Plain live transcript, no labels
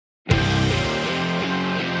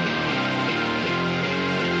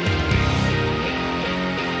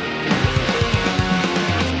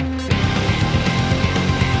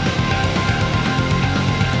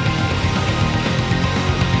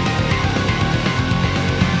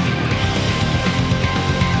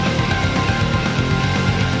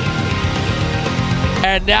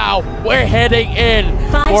And now we're heading in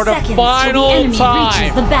 5 for the seconds final till the enemy time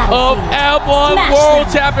reaches the of battlefield. F1 Smash World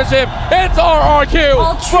them. Championship. It's RRQ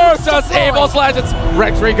All troops versus deployed. Evos Legends.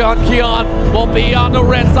 Rex Recon Keon will be on the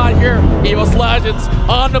red side here. Evos Legends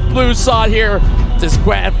on the blue side here. This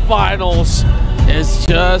grand finals is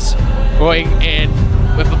just going in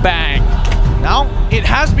with a bang. Now, it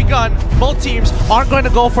has begun. Both teams aren't going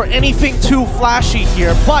to go for anything too flashy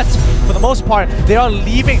here, but for the most part, they are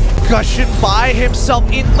leaving Gushin by himself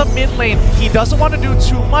in the mid lane. He doesn't want to do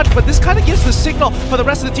too much, but this kind of gives the signal for the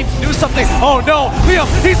rest of the team to do something. Oh no, Liam,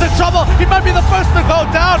 he's in trouble. He might be the first to go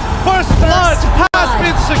down. First blood has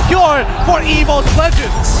been secured for Evos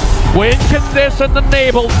Legends. Win condition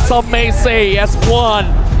enabled, some may say, as one.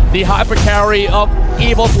 The hypercarry of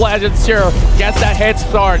Evos Legends here gets that head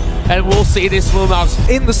start, and we'll see these Lunox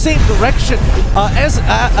in the same direction as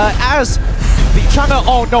the trying to,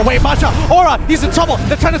 oh no, wait, Matcha, Aura, he's in trouble.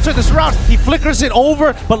 They're trying to turn this around. He flickers it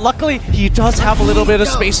over, but luckily he does have a little bit of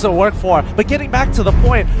space to work for. But getting back to the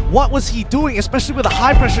point, what was he doing, especially with a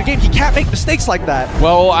high pressure game? He can't make mistakes like that.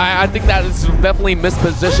 Well, I think that is definitely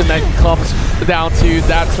misposition that comes down to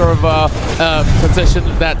that sort of position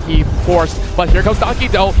that he forced. But here comes Donkey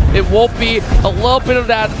though. It will be a little bit of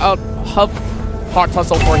that hard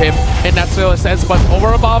tussle for him in that sort of sense. But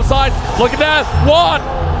over the bottom side, look at that, one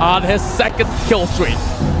on his second kill streak.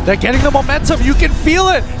 They're getting the momentum, you can feel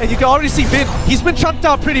it, and you can already see Vin, he's been chunked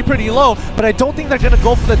out pretty low, but I don't think they're gonna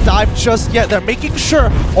go for the dive just yet. They're making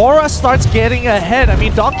sure Aura starts getting ahead. I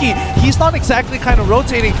mean, Donkey, he's not exactly kind of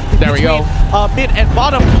rotating there we go. Mid and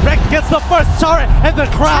bottom. Rek gets the first turret, and the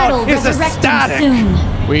crowd is ecstatic.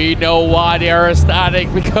 Soon. We know why they are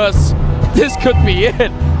ecstatic, because this could be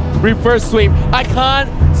it. Reverse sweep. I can't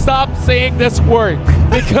stop saying this word,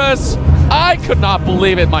 because I could not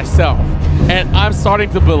believe it myself. And I'm starting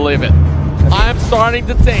to believe it. I'm starting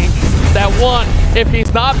to think that one, if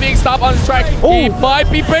he's not being stopped on the track, he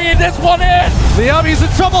might be bringing this one in. Liam, he's in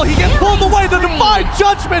trouble. He gets pulled away. The Divine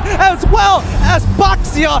Judgment, as well as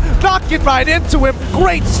Baxia knocking right into him.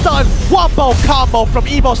 Great stun. Wombo combo from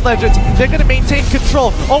Evos Legends. They're going to maintain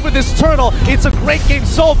control over this turtle. It's a great game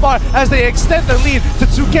so far as they extend their lead to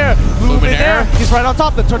Tsukere. Luminaire, he's right on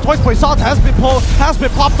top. The Tortoise Poisson has been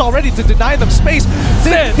popped already to deny them space.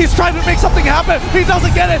 He's trying to make something happen. He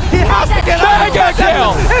doesn't get it. He has to get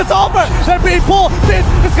it. It's over. They're being pulled. Finn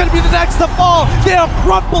is going to be the next to fall. They are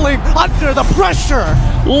crumbling under the pressure.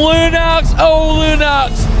 Lunox, oh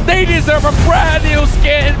Lunox, they deserve a brand new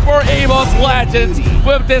skin for Evos Legends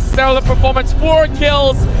with this stellar performance. 4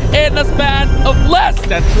 kills in the span of less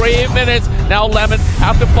than 3 minutes. Now Lemon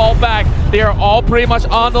have to fall back. They are all pretty much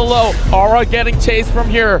on the low. Aura getting chased from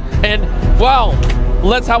here. And, well,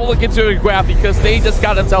 let's have a look into the graph, because they just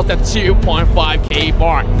got themselves that 2.5k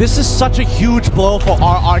mark. This is such a huge blow for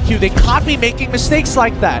RRQ. They can't be making mistakes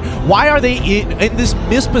like that. Why are they in this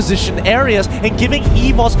mispositioned areas and giving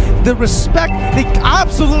Evos the respect they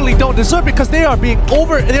absolutely don't deserve, because they're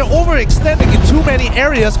overextending in too many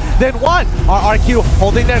areas than one. RRQ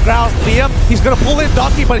holding their ground. Liam, he's gonna pull in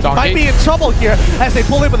Donkey, but he might be in trouble here as they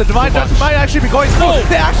pull in, but the Divine Judgment might actually be going through.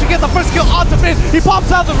 They actually get the first kill onto Finn. He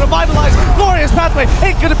pops out the revitalized glorious pathway.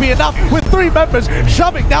 Ain't gonna be enough with 3 members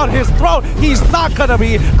shoving down his throat. He's not gonna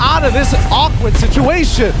be out of this awkward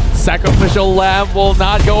situation. Sacrificial Lamb will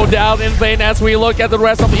not go down in vain as we look at the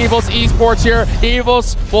rest of Evos esports here.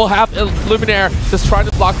 Evos will have Luminaire just trying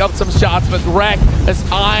to block up some shots, but Rek is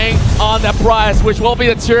eyeing on that prize, which will be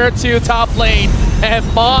the tier 2 top lane. And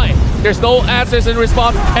there's no answers in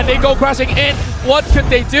response, and they go crashing in. What could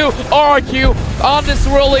they do? RRQ on this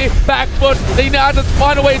really back foot. They now just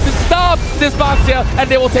find a way to stop this Baxia, and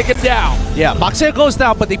they will take it down. Yeah, Baxia goes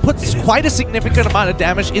down, but they put quite a significant amount of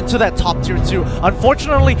damage into that top tier 2.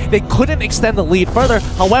 Unfortunately, they couldn't extend the lead further.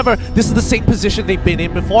 However, this is the same position they've been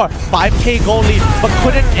in before. 5k goal lead, but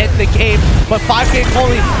couldn't end the game. But 5k goal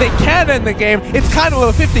lead, they can end the game. It's kind of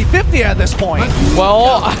a 50-50 at this point.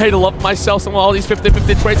 Well, I love myself some of all these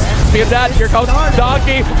 50-50 traits. Speaking of that, here comes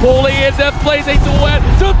Donkey pulling into place. A duet.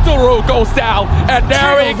 Tuturu goes down, and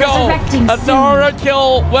there we go. Another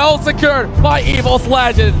kill well secured by Evos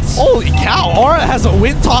Legends. Holy cow, Aura has a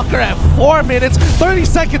Wind Talker at 4 minutes, 30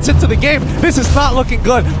 seconds into the game. This is not looking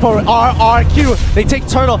good for RRQ. They take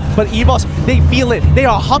Turtle, but Evos, they feel it. They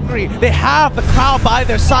are hungry. They have the crowd by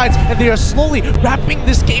their sides, and they are slowly wrapping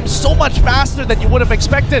this game so much faster than you would have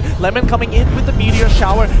expected. Lemon coming in with the Meteor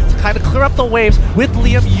Shower to kind of clear up the waves, with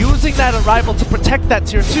Liam using that arrival to protect that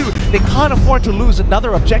tier 2. They can't afford to lose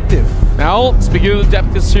another objective. Now, speaking of the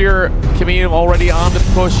depth here, Kimi already on the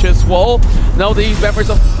push as well. Now these members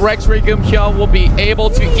of Rex Regum here will be able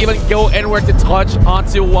to even go anywhere to touch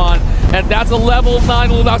onto one. And that's a level 9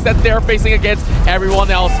 Ludox that they're facing against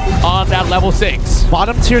everyone else on that level 6.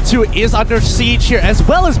 Bottom tier 2 is under siege here, as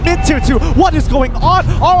well as mid tier 2. What is going on?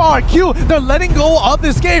 RRQ, they're letting go of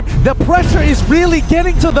this game. The pressure is really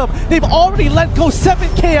getting to them. They've already let go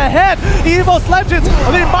 7K ahead. Evos Legends,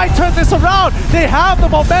 they might turn this around. They have the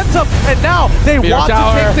momentum, and now they want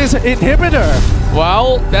to take this inhibitor.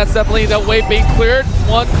 Well, that's definitely the way being cleared.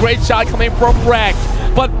 One great shot coming from Rex.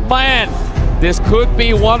 But man, this could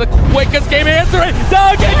be one of the quickest game in history.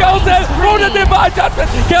 Donkey goes in for the Divine Judgment.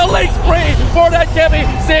 Killing spree for that Kimi.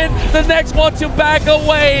 Sin, the next one to back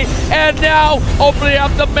away. And now opening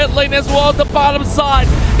up the mid lane as well as the bottom side.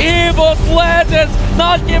 Evos Legends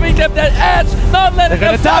not giving them that edge. Not letting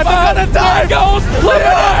them die. There goes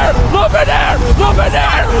Luminaire.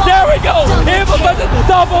 There we go. Evos Legends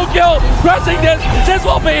double kill. Crushing this. This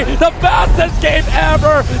will be the fastest game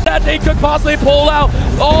ever that they could possibly pull out.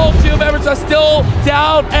 All two members are still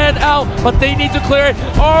down and out, but they need to clear it.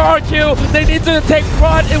 RRQ, they need to take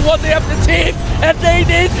pride in what they have to team, and they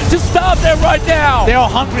need to stop them right now. They're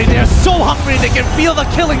hungry. They're so hungry. They can feel the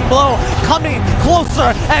killing blow coming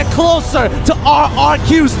closer and closer to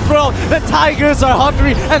RRQ's throat. The Tigers are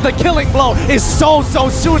hungry, and the killing blow is so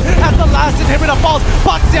soon as the last inhibitor falls.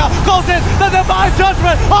 Baxia goes in. The Divine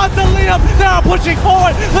Judgment onto Liam. They are pushing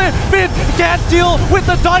forward. Finn can't deal with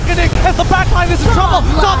the darkening as the backline is in trouble.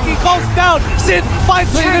 Donkey goes down. Sin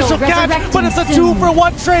finds the initial catch, but it's a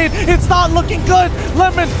 2-for-1 trade. It's not looking good.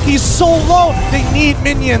 Lemon, he's so low. They need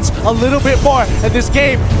minions a little bit more, and this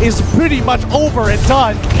game is pretty much over and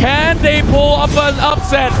done. Can they pull up an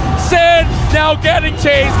upset? Sin now getting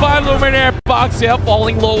chased by Luminaire. Baxia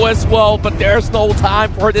falling low as well, but there's no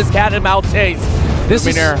time for this cat and mouse chase. This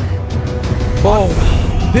Luminaire.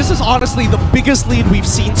 This is honestly the biggest lead we've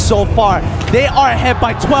seen so far. They are ahead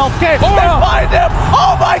by 12K. They find him!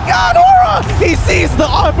 Oh my god, Aura! He sees the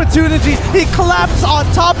opportunity. He collapses on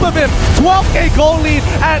top of him. 12K goal lead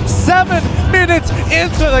at 7 minutes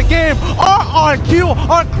into the game. RRQ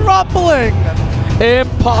are crumbling.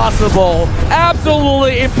 Impossible.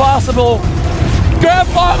 Absolutely impossible. Grand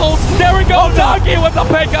finals. There we go. Donkey with the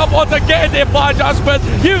pickup once again. Divine Judgment.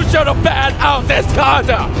 You should have banned out this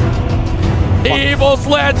conduct. Evos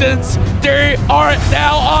Legends, they are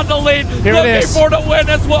now on the lead, looking for the win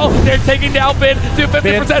as well. They're taking down Finn to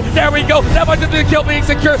 50%. There we go. That much of the kill being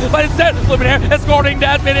secured, but instead, Luminaire escorting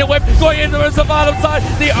that minion whip, going into the bottom side.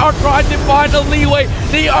 They are trying to find a leeway.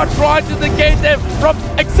 They are trying to negate them from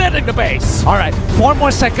exiting the base. All right, 4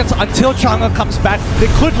 more seconds until Chang'e comes back. They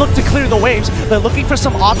could look to clear the waves. They're looking for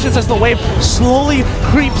some options as the wave slowly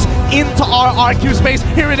creeps into RRQ space.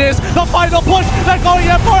 Here it is, the final push. They're going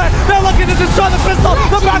in for it. They're looking to destroy the crystal.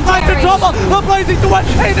 The backline's in trouble. The blazing duet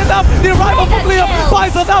ain't enough. The arrival from Liam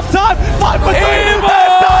buys enough time. 5 for 3. They've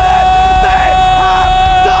done it. They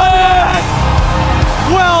have done it.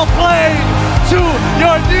 Well played to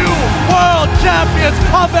your new world champions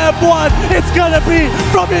of M1. It's gonna be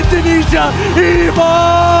from Indonesia,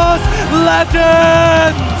 Evos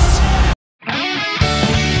Legends.